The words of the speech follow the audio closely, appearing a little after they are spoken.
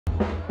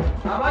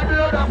Abadde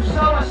yoda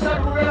kusaawa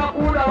ssatu kugenda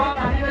kuwunda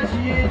wangalira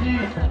ekiyingi.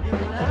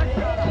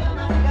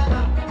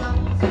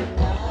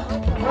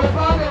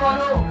 Opange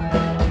wano.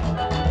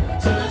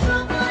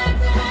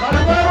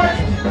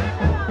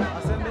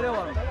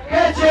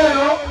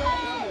 Kekyero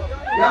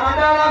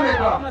yamadaala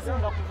ameka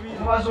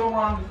mubaza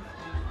omwangu.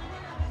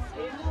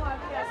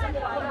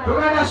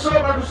 Tugenda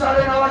sooka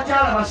tusale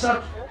n'abakyala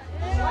basatu.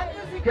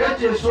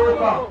 Keekyo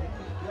esooka.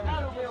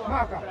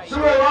 Si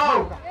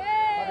weewaawo.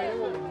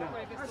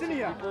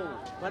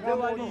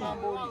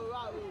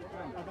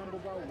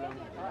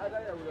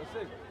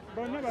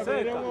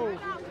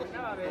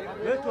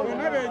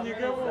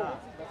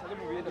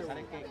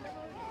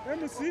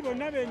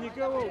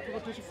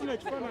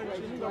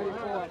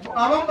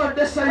 Abamu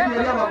badde sayidi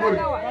eri abagole.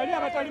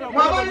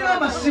 Mwabalina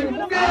amasimu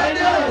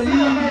mugende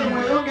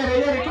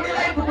mweyongereyo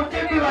tulina ebuku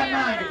TV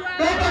bannange.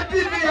 Eba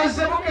TV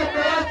yazze mugende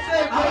yazze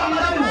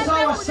abamala mu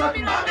ssaawa ssatu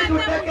bambi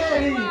tuddeko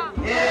eri.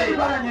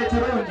 Balanya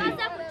ekirungi.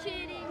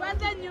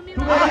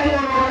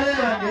 Tubakuoloola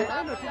yange.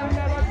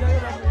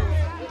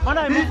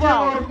 Bijja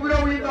olugula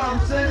buyinga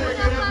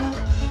busendekerevu.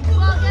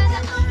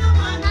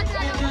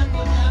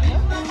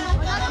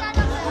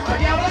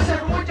 Kati abase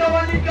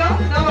kumujjawanika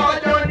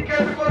n'abawajjawanika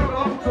emikolo nga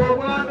bakuta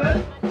obwambe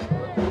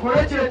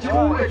tukole kye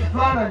kimu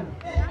ekifaananyi.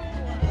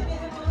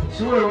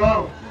 Si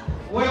weewaawo.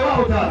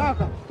 Weewaawo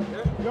taata.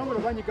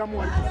 Mubanyige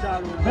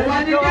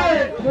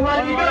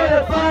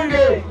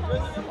epange.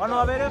 Wano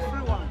wabeere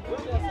free one.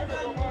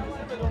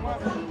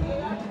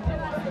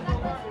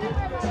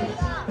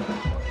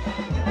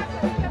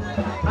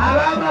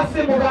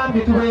 Ab'amasimu bambi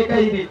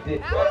tubeegayiridde.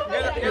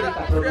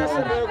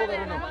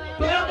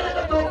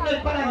 Toyogera tookuna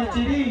ekifaananyi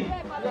kiri.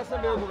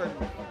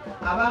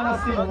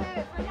 Ab'amasimu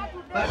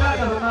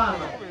bataata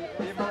bamaama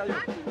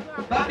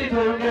bambi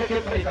tweyongereko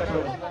ebbali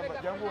katono.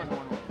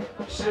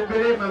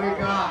 Tusembere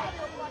emabega.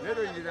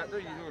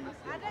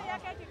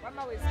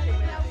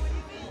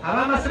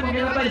 Ab'amasimu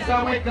ngenda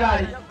bayisaamu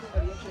eggaali.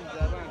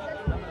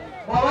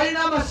 Abalina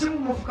amasimu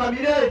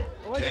mufukamire.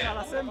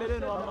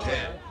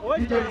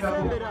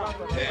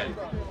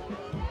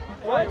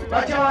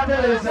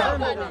 Bakyawatereza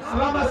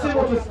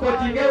ab'amasimu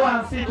tusikotinge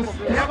wansi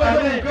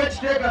tusigaeko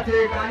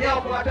ekiteekateeka ani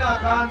akwata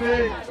akambe.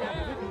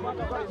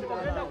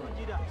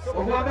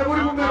 Obwambe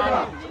buli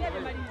bumeka?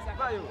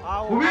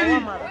 Bubiri.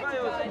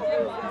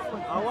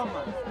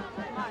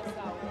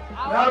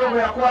 Nalo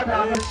bwe yakwata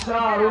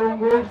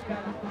Salongo.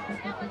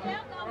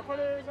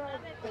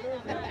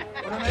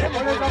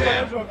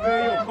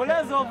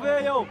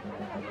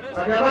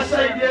 Kati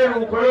abasayidi eno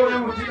mukolewo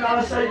emutima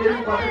abasayidi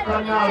emu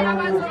kwatuka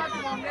Nalongo.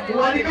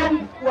 Muwandike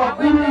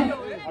waggulu.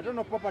 Ate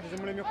no papa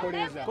tezimuleme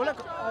koleza.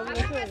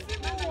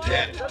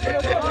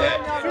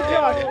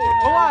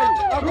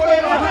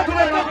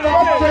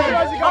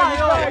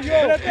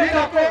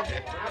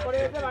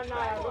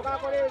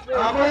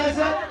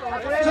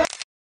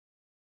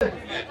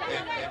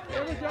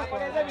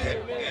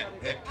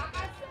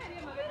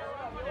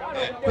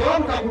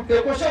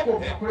 Tomukakuddeko soko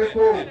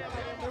okakuleko.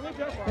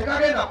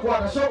 Tekagenda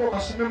kukwata soko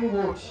okasimemu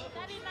bwoti.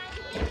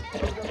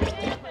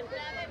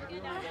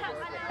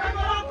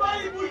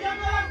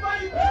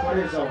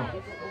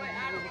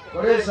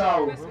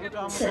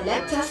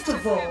 Select us to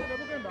vote.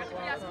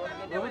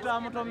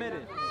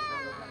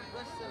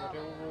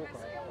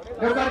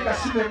 Nekali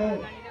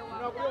kasimemu.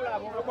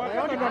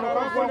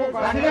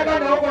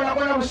 Atinekanda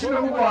okona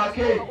busimemu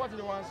bwake.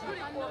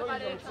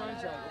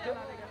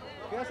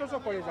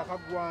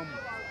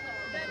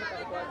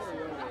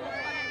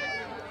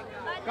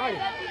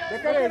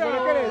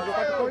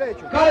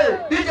 Kale,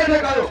 dije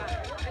tekalo.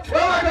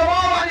 Wewe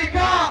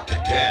tawawanika.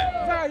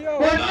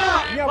 Bonna.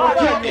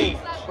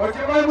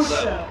 Bakimai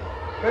musa.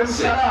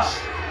 Bemsara.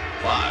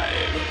 5,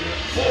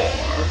 4,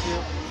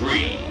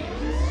 3,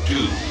 2,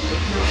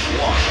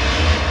 1,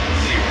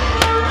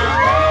 0.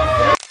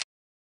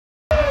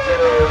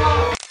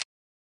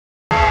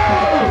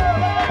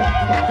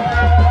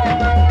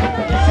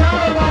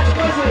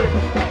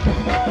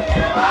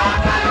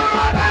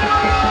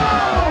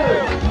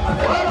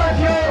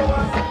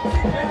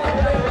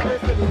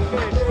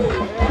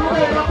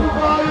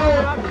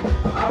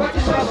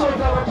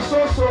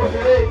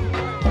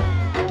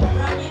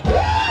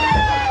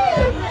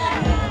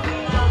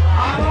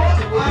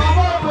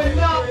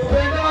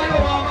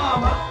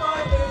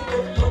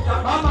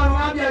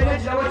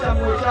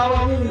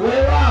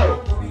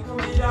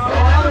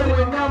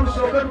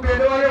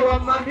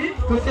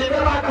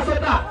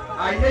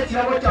 Aine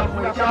kirabo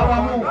kyammwe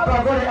ekyawamu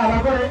abagole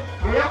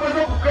eyakoze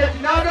okukeeti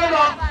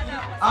n'agenda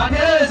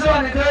aterereze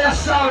wano entebe ya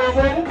Salongo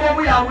omuko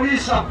omu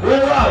yamuliisa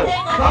weewaawo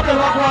paka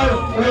bakwayo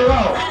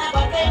weewaawo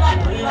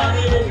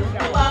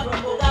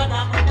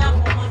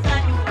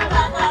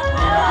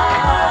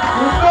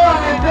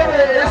kukoona entebe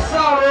ya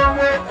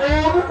Salongo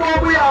omuko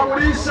omu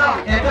yamuliisa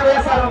entebe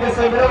ya Salongo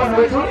esembere wano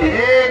wetuli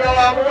nga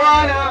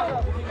wamwana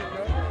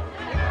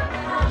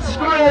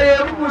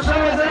situleyemu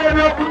musomeze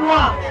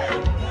y'ebyokunywa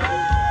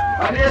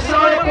Adesso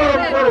è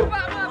quello.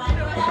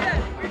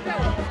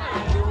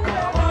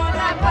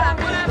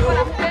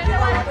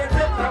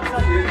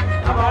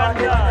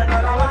 Avanti,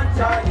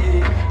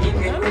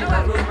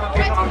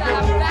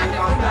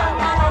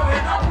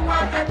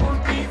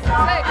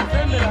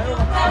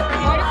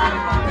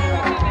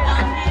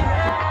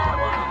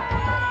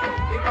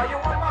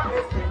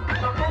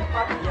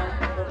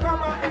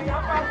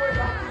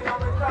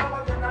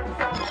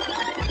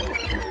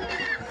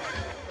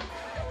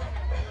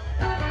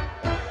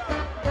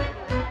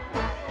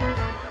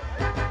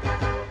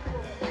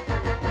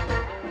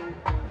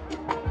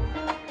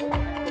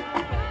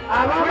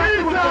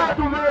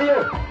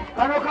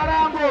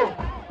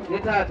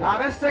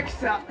 abe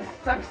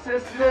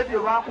Success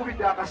Radio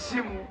bankubidde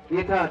akasimu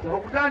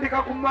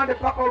okutandika ku Monday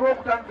paka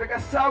olwokutaano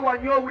tegasaawa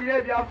nnyo owulira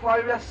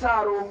ebyafaayo bya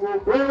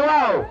Salongo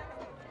weewaawo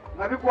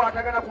nga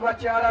bikwatagana ku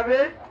bakyala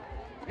be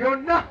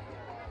byonna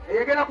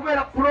eyagenda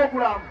kubeera ku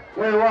pulogulaamu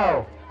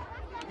weewaawo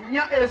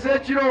nnya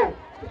ez'ekiro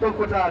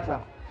toko taata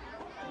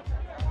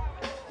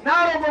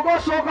Nalongo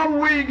gosooka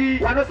mu wingi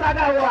wano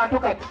saagalawo bantu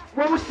kati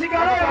mwe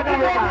musigala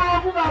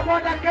obulungu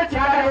ng'akwatako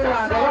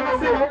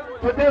ekikasimu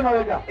tudde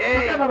mabega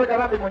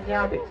bambi mu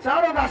nnyambe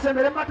Salongo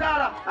asembere mu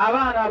mataala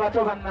abaana abato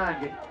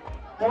bannange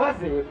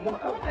mubaze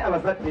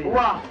abazadde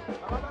wa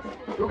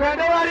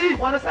tugende wali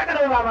wano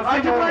saagalawo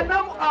ati mwenna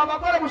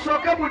abagole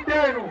musooke mu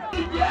ddeenu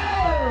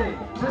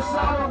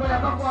Salongo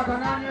yakakwata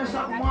n'anywesa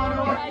ku mwana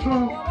wattu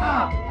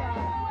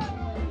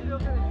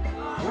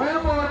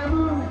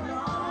weemoolemu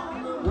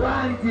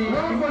wanti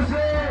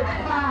ongoze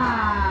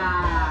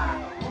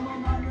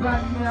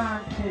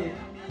bannange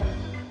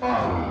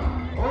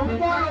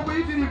omwana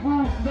omuyitirivu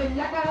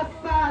njagala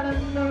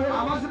Salongo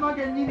amazima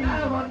gennyini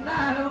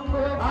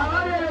Nalongo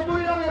abali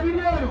ebimuliro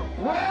ebiri eno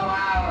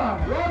weewaawo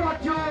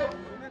lwobatyo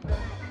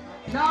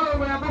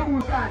Nalongo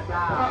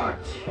yakabuusaata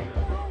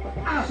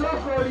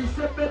sooka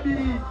oliise bebi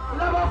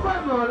laba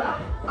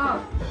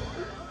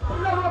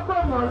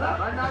kwemola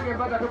bannange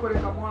embaga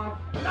tokoleka mwavu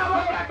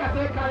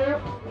nabakateekayo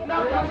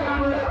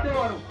nabakamuledde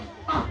wano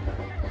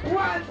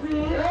wanti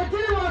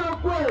ekiri wano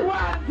gwe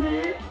wanti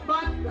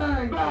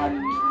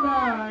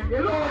bannange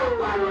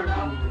lwalona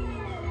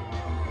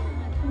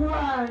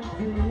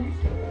wanti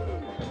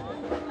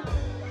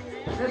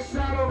ne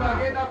Salongo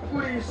agenda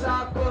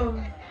kukuliisaako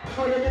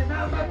oyo ye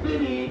namba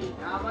 2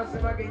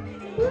 amazima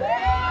gennyini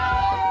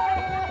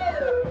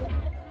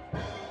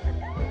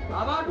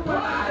abantu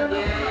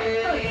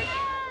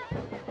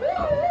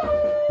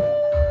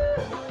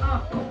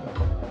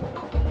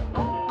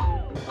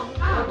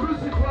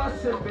akulusi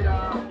twasembera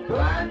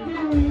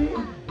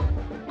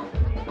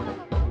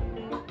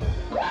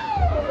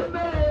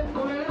emmere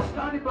olere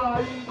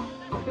standby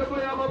ntego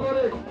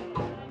y'abagole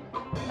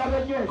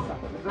nabenywesa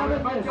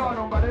bajja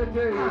wano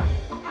mbaleete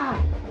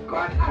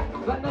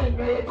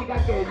bannayinga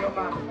yetikako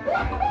enyuma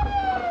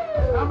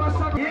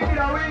amasaka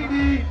yingira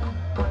wingi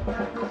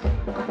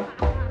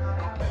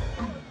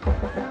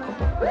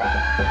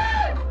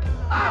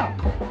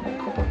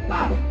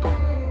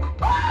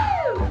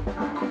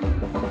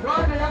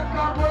Rwanda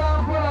yakkampola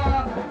mpola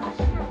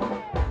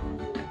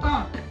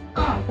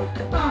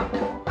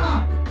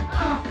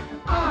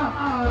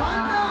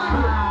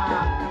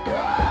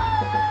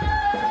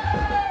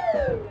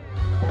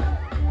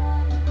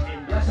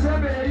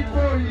yasembera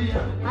eripoli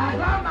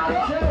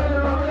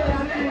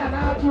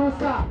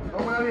n'atuusa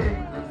omulabe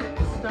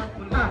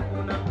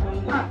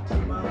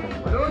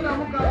londa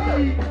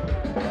mukabi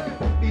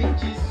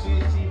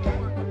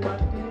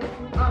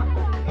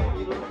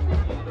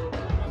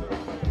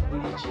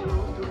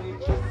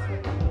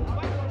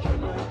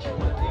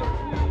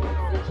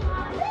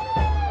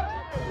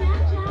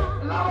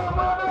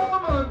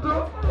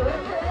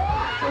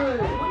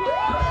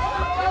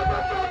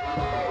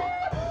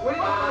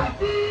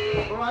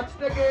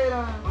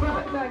wakitegeera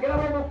nagera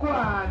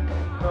bamukwano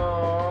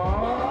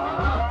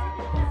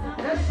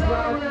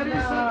Salongo yali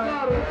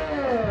sakalo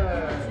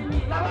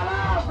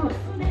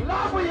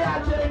laabu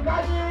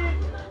yakyenkanyi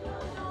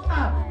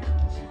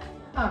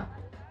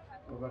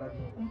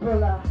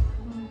mpola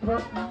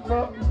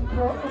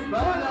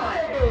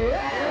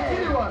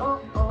ekiri wano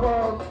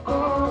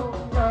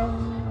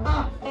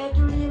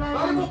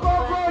bali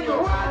mukokonyo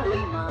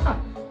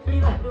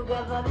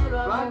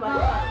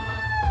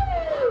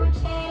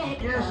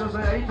yesu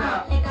zoyayita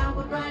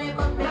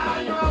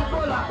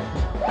mpola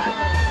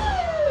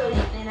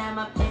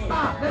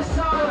ne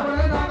Salongo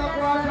naye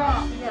n'agakwata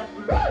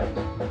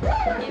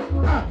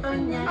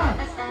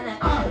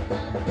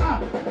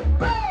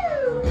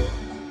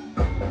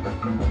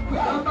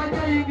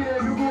amanya yingira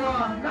ebiguwa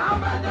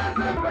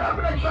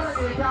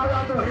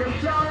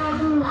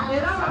ekyalamu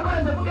era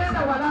abakozi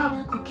mugenda walamu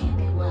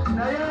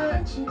naye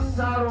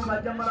Salongo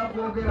ajja mala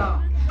kwogera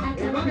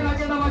ebagera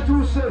genda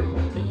bakyuse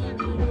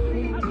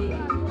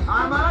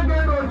amala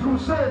genda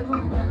okyuse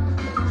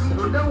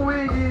tudde mu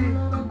wingi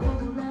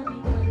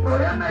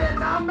oyana ye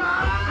namba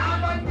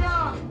amanya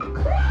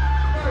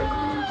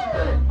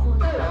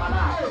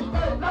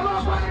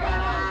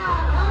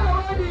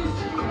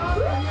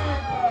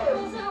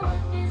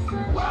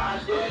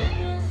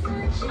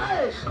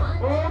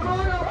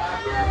omwana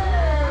wanye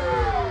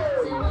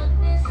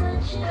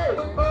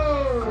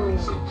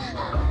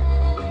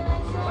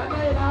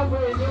banaye laabu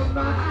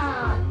enyuma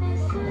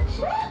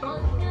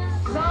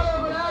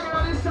Salongo yagera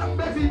lisa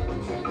bebi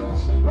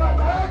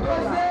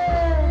bakoze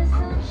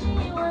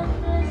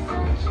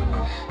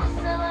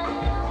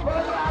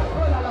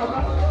kola laba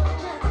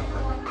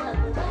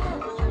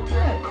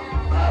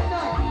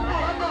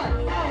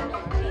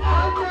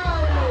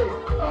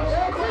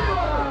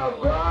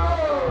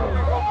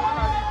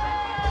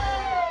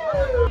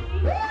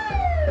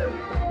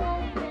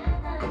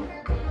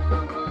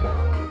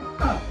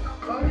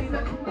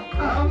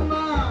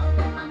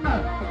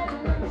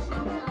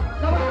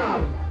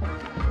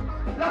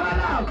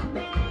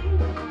Volume.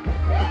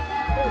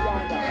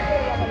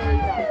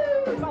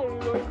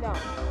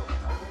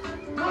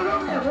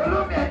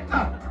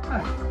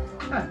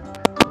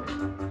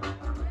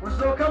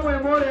 Usoka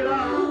mwemorera.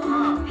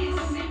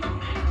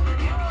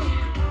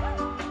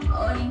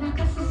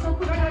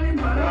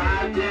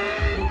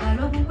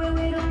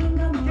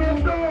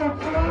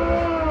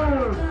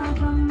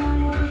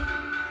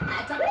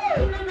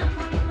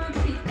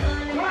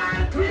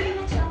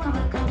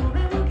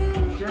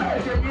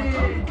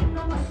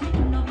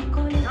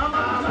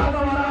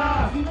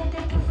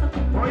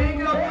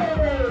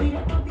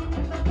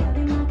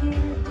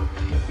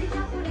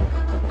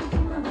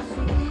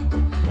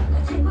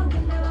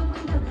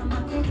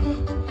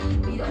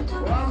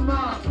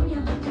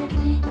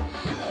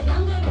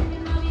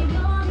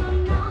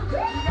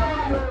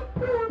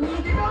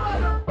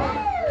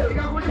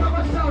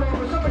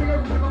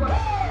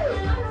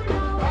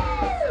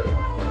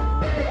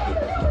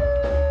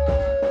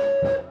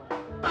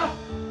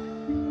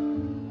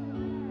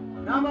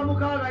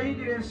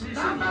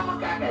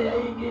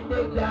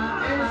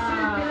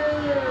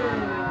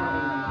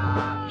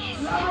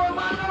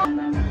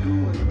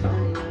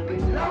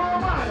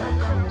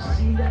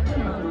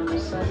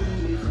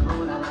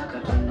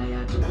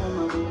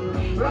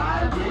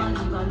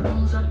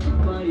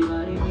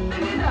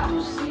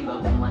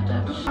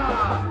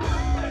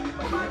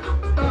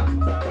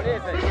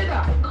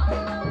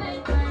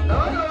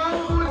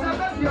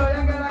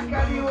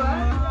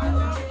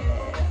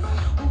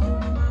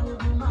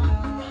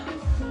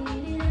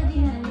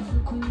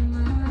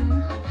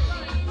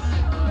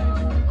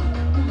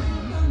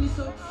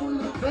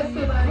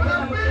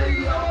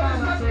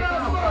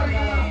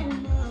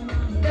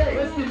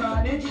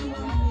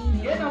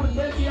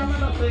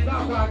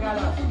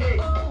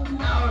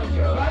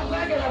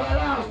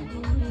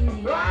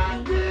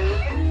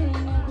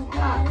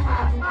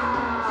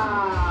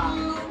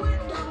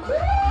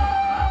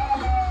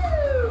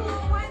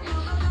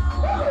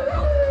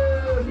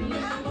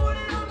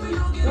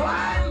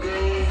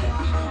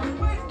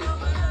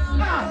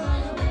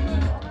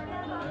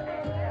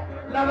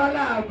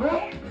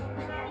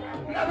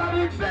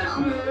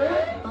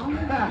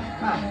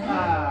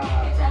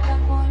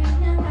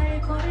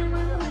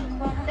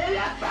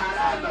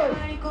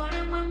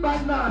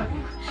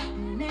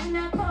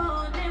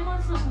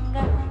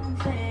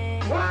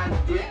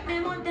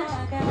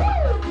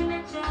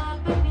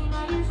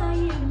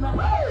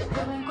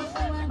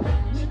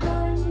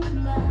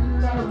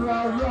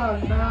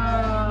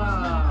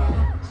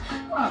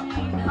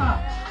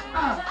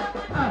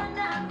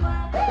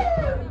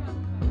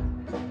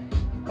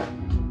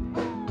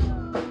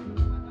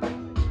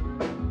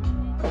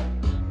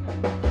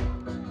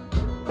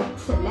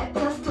 Select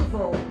us to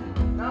vote.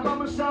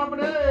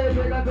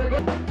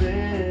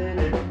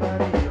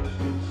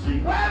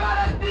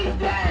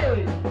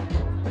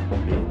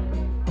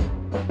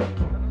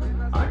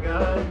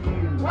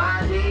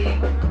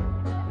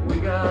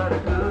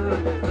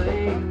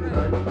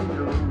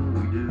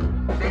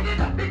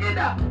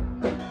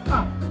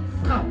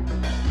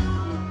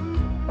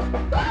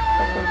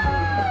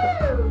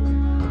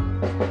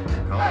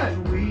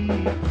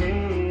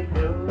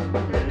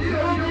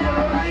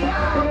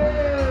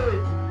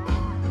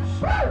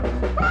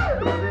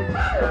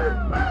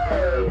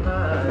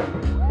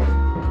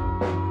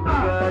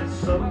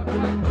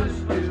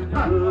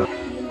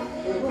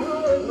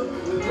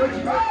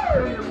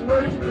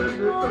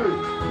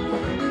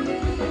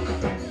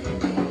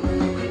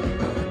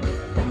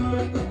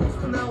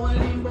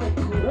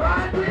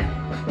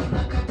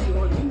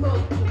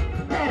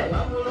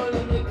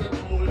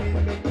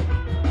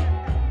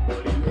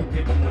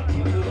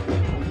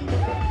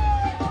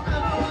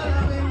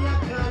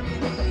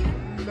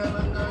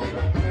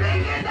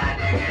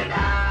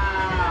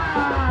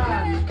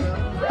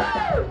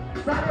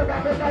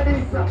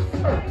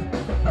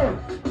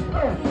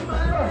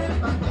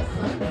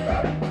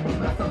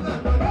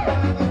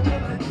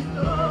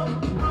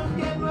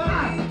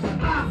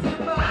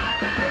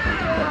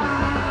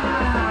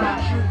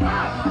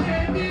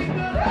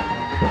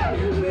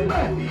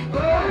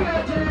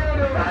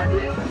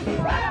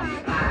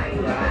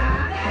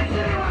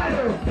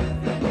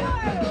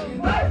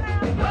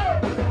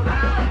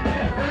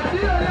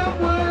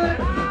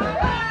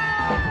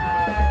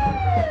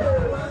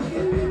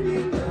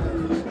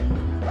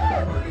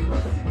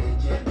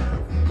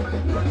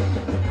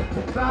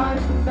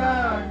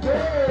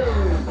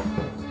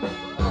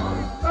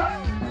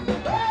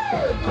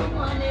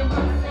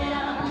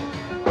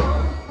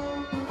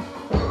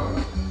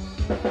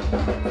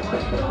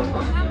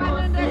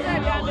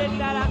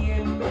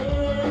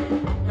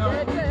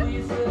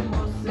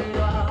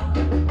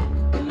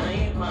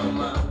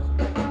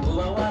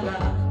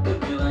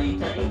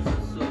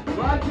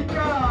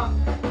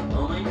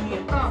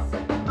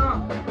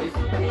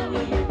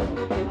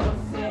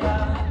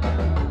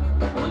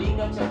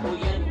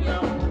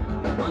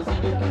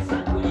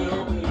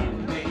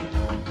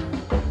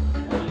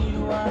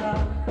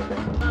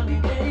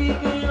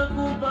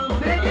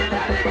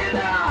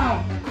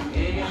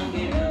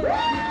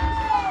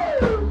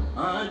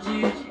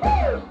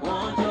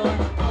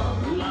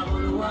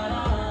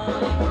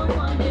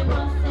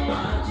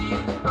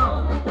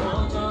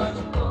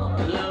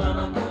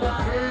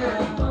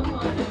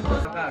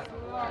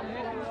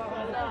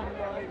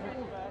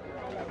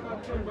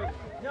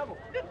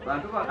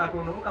 bantu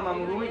bakatonda Mukama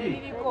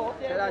mulungi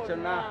era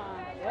kyonna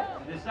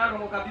nze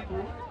Salongo kabiku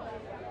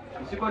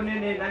nsiko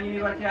nene nanyini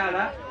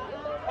bakyala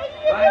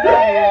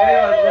banange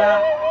beebaza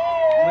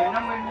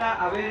mwenna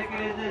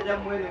abeerekereza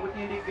ezammwe ne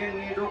mutindiga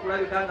eŋŋendo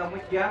okulabika nga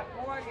mujja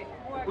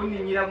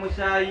okunninyira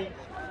musaayi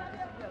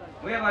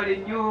mwebale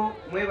nnyo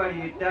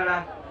mwebalire ddala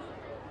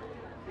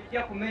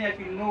sijja kumenya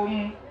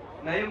kinnoomu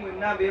naye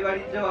mwenna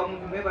beebaliza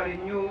wamu mwebale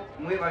nnyo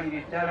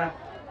mwebalire ddala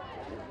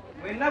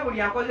mwenna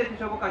buli akoze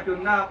ekisoboka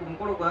kyonna ku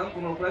mukolo gwange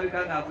guno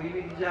okulabika nga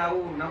akuyimirizaawo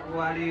olunaku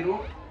lwaleero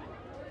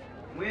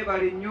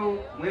mwebale nnyo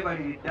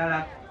mwebalire ddala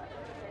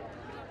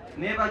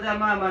neebaza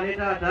maama ne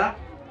taata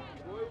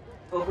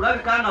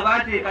okulabika nga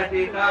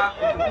bateekateeka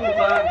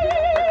okutuuka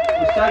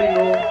ku ssa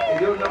lino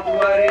ery'olunaku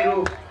lwaleero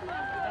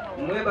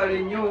mwebale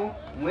nnyo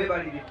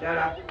mwebalire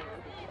ddala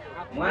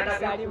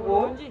mwandage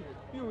ekkubo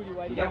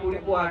nja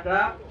kulikwata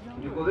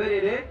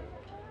ngigoberere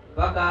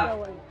paka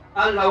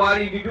Allah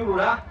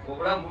waalindidulula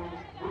obulamu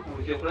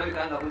butuuse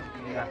okulabika nga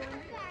buzikirira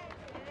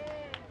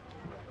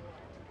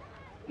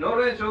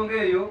n'olw'ensonga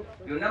eyo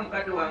byonna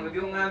mukadde wange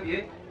by'oŋŋambye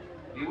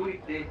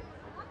biwulidde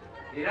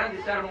era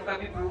nze Salongo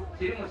kabiku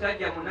siri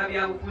musajja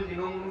munnabyabufuzi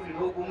n'omulundi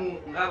n'ogumu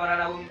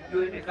ng'abalala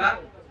gyoteka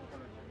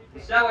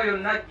essaawa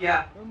yonna jja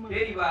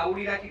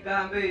teribaawulira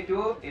kigambo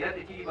ekyo era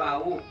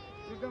tekiribaawo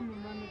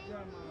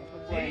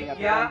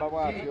kirijja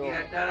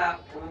kirikira ddala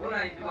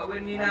obuvunaanyizibwa bwe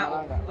nnina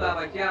okufuga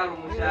abakyala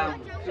omusanvu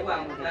si bwa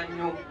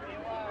muzannyo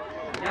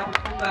nja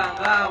kufuga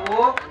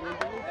ngaabo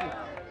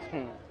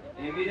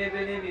emirembe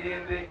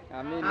n'emirembe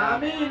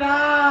Amina.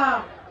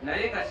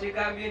 naye nga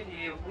sigambye nti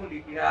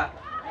yenfundikira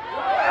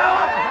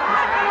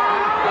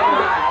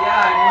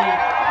akyali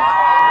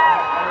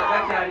ano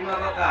gakyali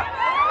mabaka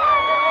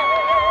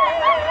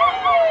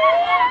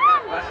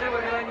basebo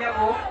ne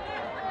banyabo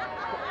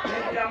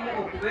nekiramu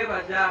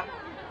okubeebaza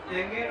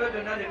engendo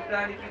zonna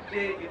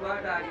zetutandikidde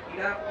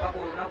gyetwatandikira paka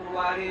olunaku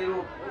lwaleero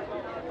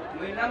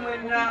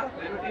mwenna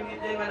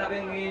betutimizenga nabo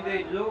eŋŋendo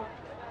ezo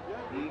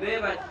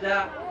mbeebaza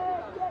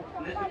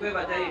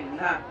nesikwebaza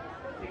yenna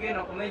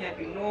sigenda kumenya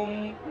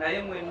kinnoomu naye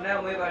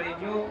mwenna mwebale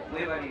nnyo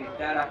mwebalire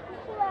ddala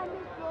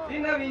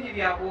sirina bingi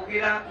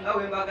byakwogera nga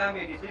bwe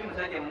mbagambye nti siri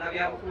musajja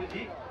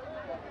munnabyabufuzi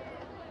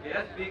era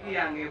sipiiki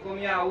yange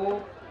ekomyawo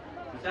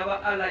nsaba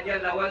Allah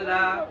jalla walla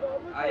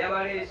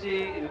ayabaleese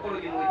emikolo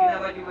gino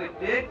eginaba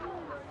giwedde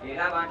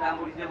era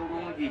abantambulize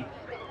bulungi.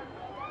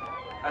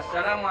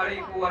 Assalamu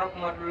alaikum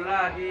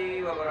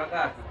warahmatullahi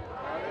wabarakatuh.